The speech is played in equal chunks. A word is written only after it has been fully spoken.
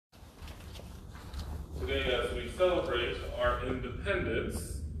today as we celebrate our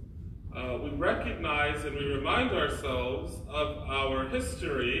independence, we recognize and we remind ourselves of our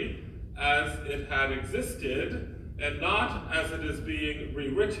history as it had existed and not as it is being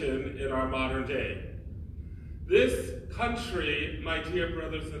rewritten in our modern day. This country, my dear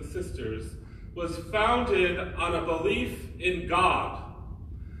brothers and sisters, was founded on a belief in God.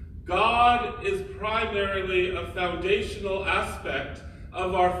 God is primarily a foundational aspect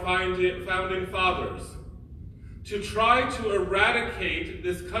of our founding fathers. To try to eradicate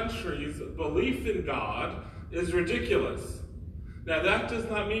this country's belief in God is ridiculous. Now, that does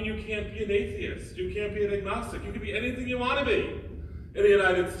not mean you can't be an atheist. You can't be an agnostic. You can be anything you want to be in the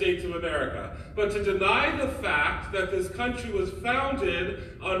United States of America. But to deny the fact that this country was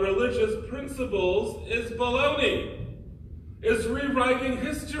founded on religious principles is baloney. Is rewriting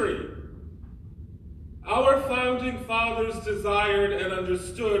history. Our founding fathers desired and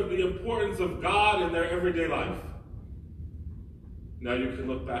understood the importance of God in their everyday life. Now you can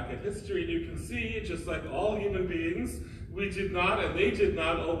look back at history and you can see, just like all human beings, we did not and they did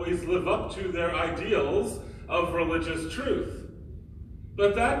not always live up to their ideals of religious truth.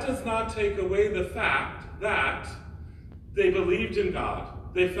 But that does not take away the fact that they believed in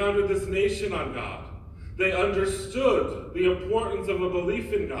God. They founded this nation on God. They understood the importance of a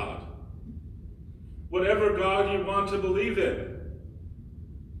belief in God. Whatever God you want to believe in.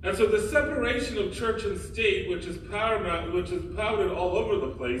 And so the separation of church and state, which is paramount, which is touted all over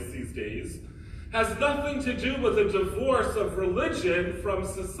the place these days, has nothing to do with a divorce of religion from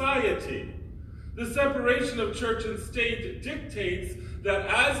society. The separation of church and state dictates that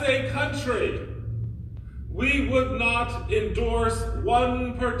as a country, we would not endorse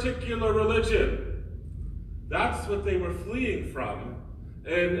one particular religion. That's what they were fleeing from.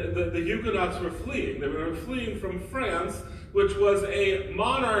 And the Huguenots were fleeing. They were fleeing from France, which was a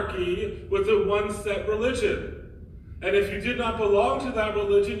monarchy with a one set religion. And if you did not belong to that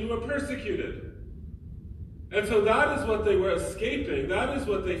religion, you were persecuted. And so that is what they were escaping. That is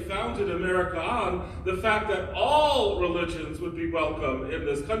what they founded America on, the fact that all religions would be welcome in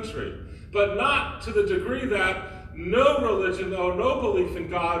this country, but not to the degree that no religion or no belief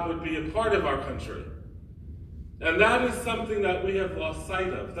in God would be a part of our country. And that is something that we have lost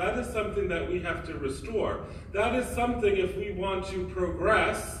sight of. That is something that we have to restore. That is something, if we want to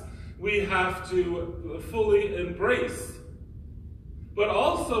progress, we have to fully embrace. But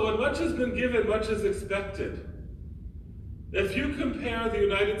also, when much has been given, much is expected. If you compare the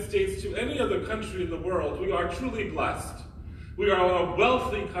United States to any other country in the world, we are truly blessed. We are a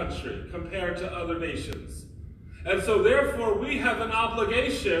wealthy country compared to other nations. And so therefore we have an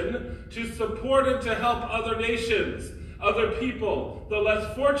obligation to support and to help other nations, other people, the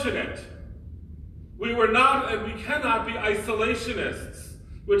less fortunate. We were not and we cannot be isolationists,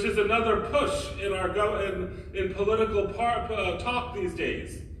 which is another push in our in political talk these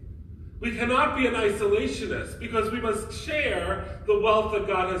days. We cannot be an isolationist because we must share the wealth that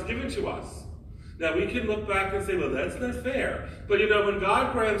God has given to us. Now we can look back and say, well, that's not fair. But you know, when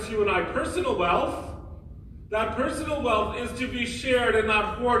God grants you and I personal wealth, that personal wealth is to be shared and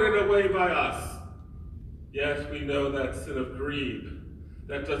not hoarded away by us. Yes, we know that sin of greed.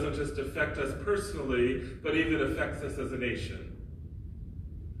 That doesn't just affect us personally, but even affects us as a nation.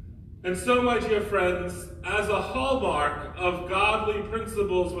 And so, my dear friends, as a hallmark of godly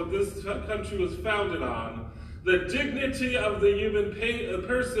principles what this country was founded on, the dignity of the human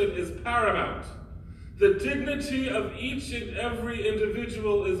person is paramount. The dignity of each and every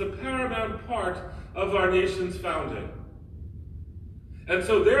individual is a paramount part of our nation's founding. And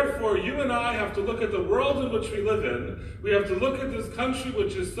so therefore, you and I have to look at the world in which we live in. We have to look at this country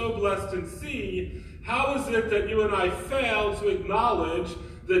which is so blessed and see how is it that you and I fail to acknowledge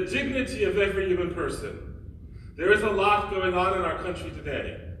the dignity of every human person. There is a lot going on in our country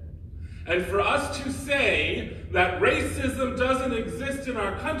today. And for us to say that racism doesn't exist in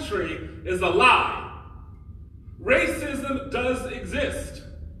our country is a lie. Racism does exist.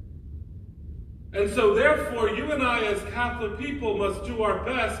 And so therefore, you and I as Catholic people must do our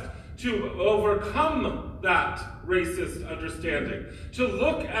best to overcome that racist understanding, to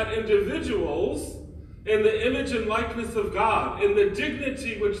look at individuals in the image and likeness of God, in the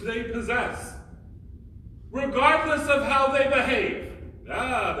dignity which they possess, regardless of how they behave.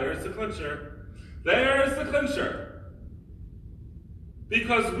 Ah, there's the clincher. There's the clincher.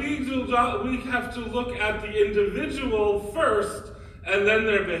 Because we have to look at the individual first and then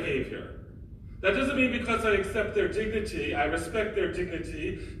their behavior. That doesn't mean because I accept their dignity, I respect their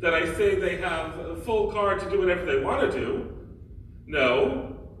dignity, that I say they have a full card to do whatever they want to do.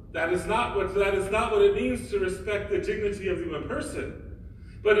 No, that is not what it means to respect the dignity of the human person.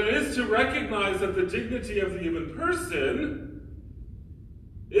 But it is to recognize that the dignity of the human person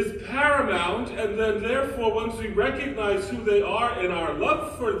is paramount, and then therefore once we recognize who they are and our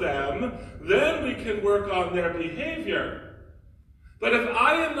love for them, then we can work on their behavior. But if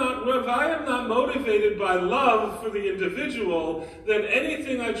I am not motivated by love for the individual, then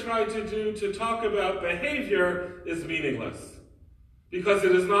anything I try to do to talk about behavior is meaningless, because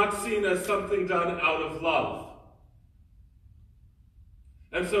it is not seen as something done out of love.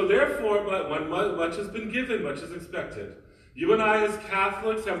 And so therefore, when much has been given, much is expected. You and I as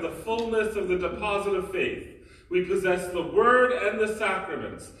Catholics have the fullness of the deposit of faith. We possess the Word and the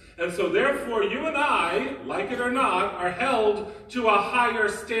sacraments. And so therefore, you and I, like it or not, are held to a higher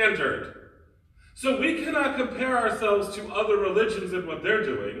standard. So we cannot compare ourselves to other religions and what they're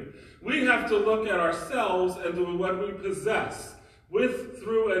doing. We have to look at ourselves and what we possess with,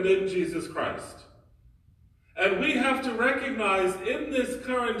 through, and in Jesus Christ. And we have to recognize in this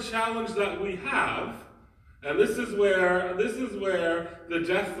current challenge that we have, and this is where the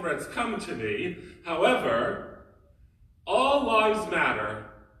death threats come to me. However, all lives matter,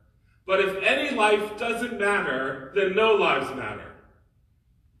 but if any life doesn't matter, then no lives matter.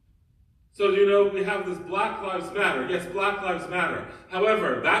 So, we have this Black Lives Matter. Yes, Black Lives Matter.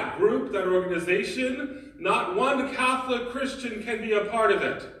 However, that group, that organization, not one Catholic Christian can be a part of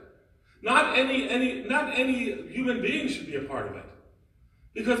it. Not any human being should be a part of it.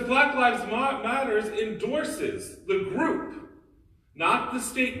 Because Black Lives Matters endorses the group, not the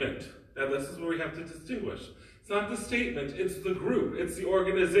statement. And this is where we have to distinguish. It's not the statement, it's the group, it's the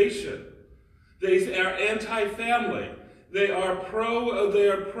organization. They are anti-family. They are pro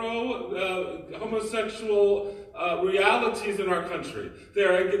homosexual realities in our country. They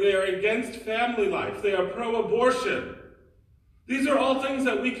are against family life. They are pro-abortion. These are all things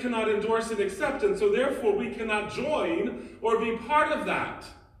that we cannot endorse and accept, and so therefore we cannot join or be part of that.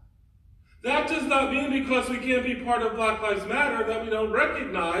 That does not mean because we can't be part of Black Lives Matter that we don't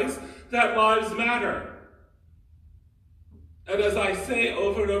recognize that lives matter. And as I say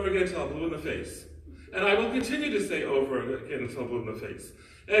over and over again until I'm blue in the face, and I will continue to say over and again until I'm blue in the face,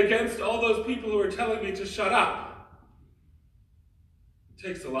 against all those people who are telling me to shut up. It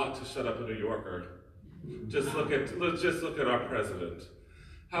takes a lot to shut up a New Yorker. Just look at our president.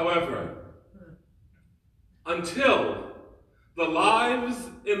 However, until the lives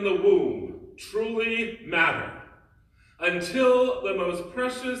in the womb truly matter, until the most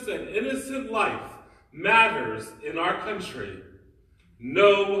precious and innocent life matters in our country,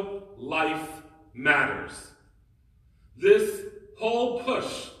 no life matters. This whole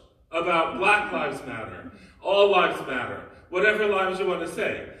push about Black Lives Matter, all lives matter, whatever lives you want to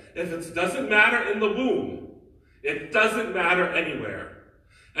say, if it doesn't matter in the womb, it doesn't matter anywhere.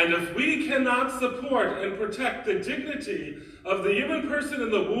 And if we cannot support and protect the dignity of the human person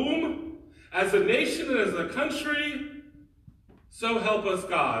in the womb, as a nation and as a country, so help us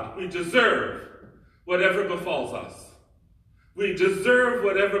God. We deserve whatever befalls us. We deserve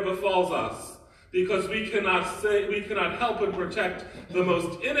whatever befalls us, because we cannot help and protect the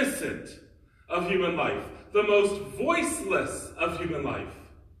most innocent of human life, the most voiceless of human life.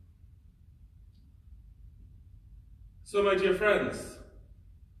 So, my dear friends,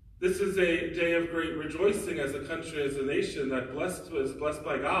 this is a day of great rejoicing as a country, as a nation that is blessed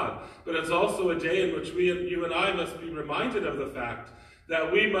by God. But it's also a day in which you and I must be reminded of the fact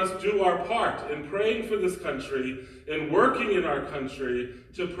that we must do our part in praying for this country, in working in our country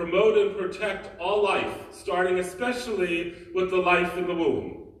to promote and protect all life, starting especially with the life in the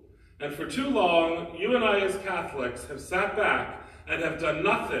womb. And for too long, you and I as Catholics have sat back and have done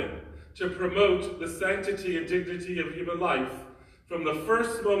nothing to promote the sanctity and dignity of human life from the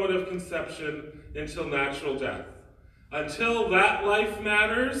first moment of conception until natural death. Until that life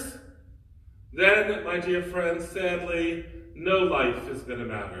matters, then, my dear friends, sadly, no life is going to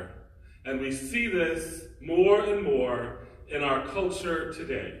matter. And we see this more and more in our culture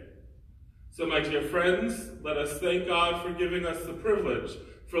today. So, my dear friends, let us thank God for giving us the privilege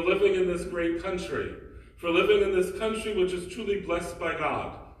for living in this great country, for living in this country which is truly blessed by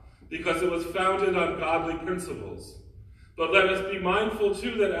God, because it was founded on godly principles. But let us be mindful,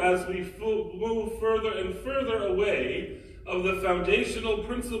 too, that as we move further and further away of the foundational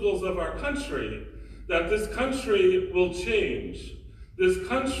principles of our country, that this country will change. This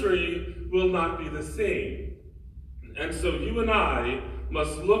country will not be the same. And so you and I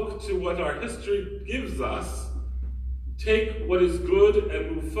must look to what our history gives us, take what is good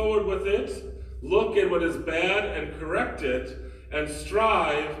and move forward with it, look at what is bad and correct it, and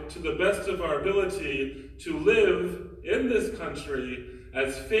strive to the best of our ability to live in this country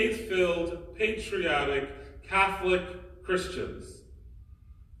as faith-filled, patriotic, Catholic Christians.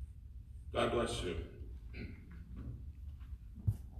 God bless you.